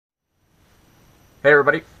Hey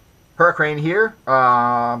everybody, Hurricane here.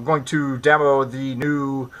 I'm going to demo the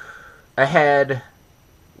new Ahead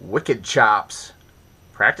Wicked Chops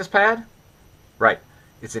practice pad. Right,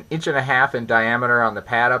 it's an 1.5 inches in diameter on the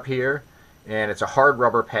pad up here, and it's a hard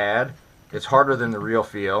rubber pad. It's harder than the real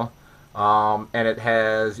feel, and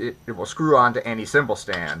it will screw onto any cymbal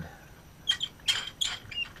stand.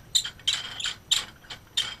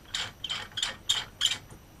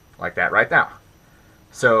 Like that right now.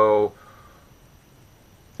 So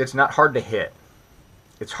it's not hard to hit.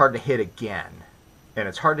 It's hard to hit again. And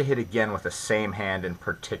it's hard to hit again with the same hand in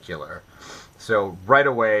particular. So right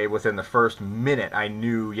away, within the first minute, I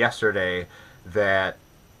knew yesterday that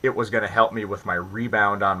it was going to help me with my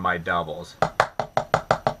rebound on my doubles.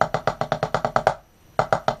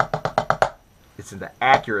 It's in the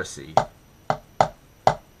accuracy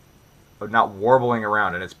of not warbling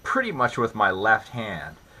around, and it's pretty much with my left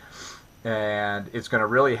hand. And it's going to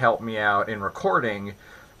really help me out in recording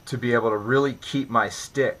to be able to really keep my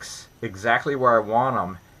sticks exactly where I want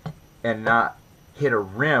them and not hit a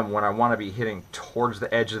rim when I want to be hitting towards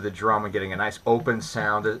the edge of the drum and getting a nice open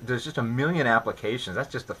sound. There's just a million applications.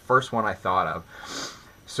 That's just the first one I thought of.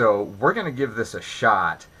 So we're going to give this a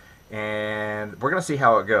shot, and we're going to see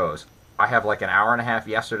how it goes. I have like an hour and a half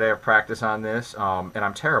yesterday of practice on this, and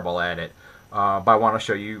I'm terrible at it. But I want to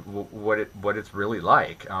show you what it's really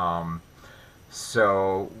like.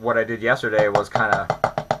 So what I did yesterday was kind of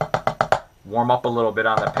warm up a little bit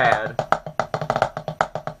on the pad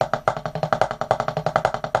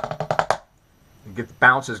and get the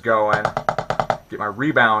bounces going, get my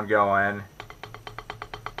rebound going.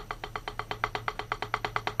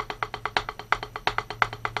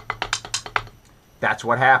 That's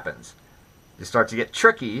what happens. You start to get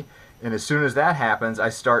tricky, and as soon as that happens, I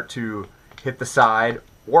start to hit the side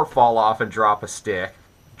or fall off and drop a stick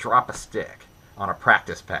on a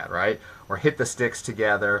practice pad, right? Or hit the sticks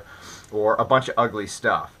together, or a bunch of ugly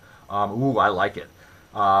stuff. Ooh, I like it.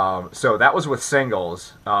 So that was with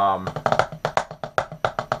singles.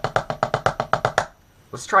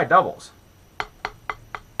 Let's try doubles.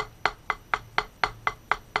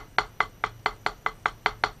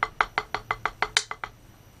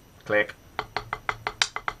 Click.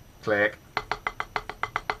 Click.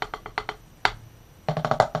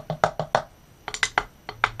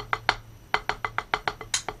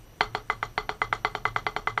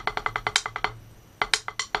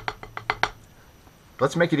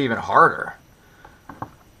 Let's make it even harder.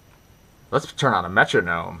 Let's turn on a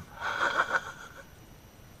metronome.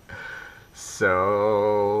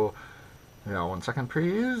 So, 1 second,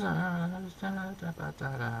 please.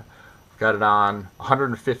 Got it on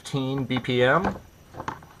 115 BPM.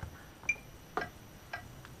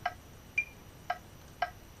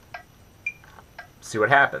 See what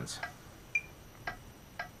happens.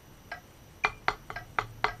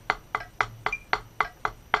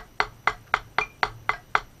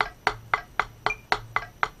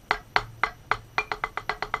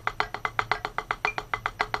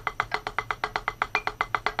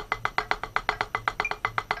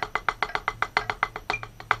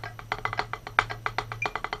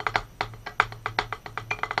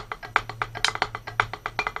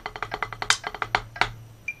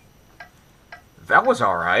 That was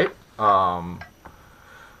all right.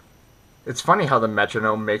 It's funny how the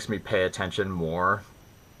metronome makes me pay attention more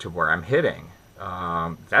to where I'm hitting.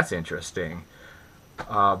 That's interesting.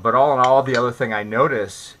 But all in all, the other thing I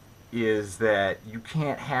notice is that you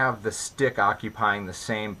can't have the stick occupying the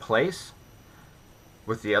same place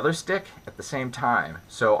with the other stick at the same time.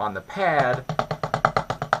 So on the pad,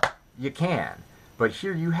 you can. But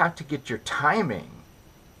here you have to get your timing.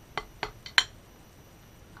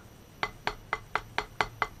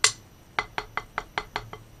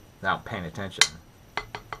 Now paying attention.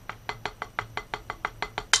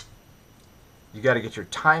 You got to get your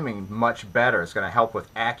timing much better. It's going to help with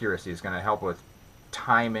accuracy. It's going to help with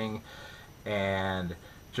timing and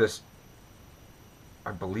just,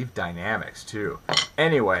 I believe, dynamics too.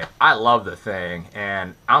 Anyway, I love the thing,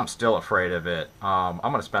 and I'm still afraid of it. I'm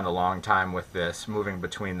going to spend a long time with this, moving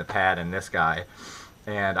between the pad and this guy,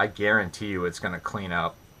 and I guarantee you it's going to clean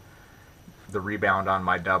up the rebound on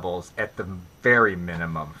my doubles at the very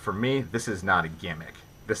minimum. For me, this is not a gimmick.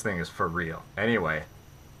 This thing is for real. Anyway,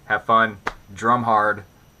 have fun, drum hard,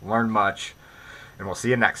 learn much, and we'll see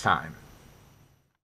you next time.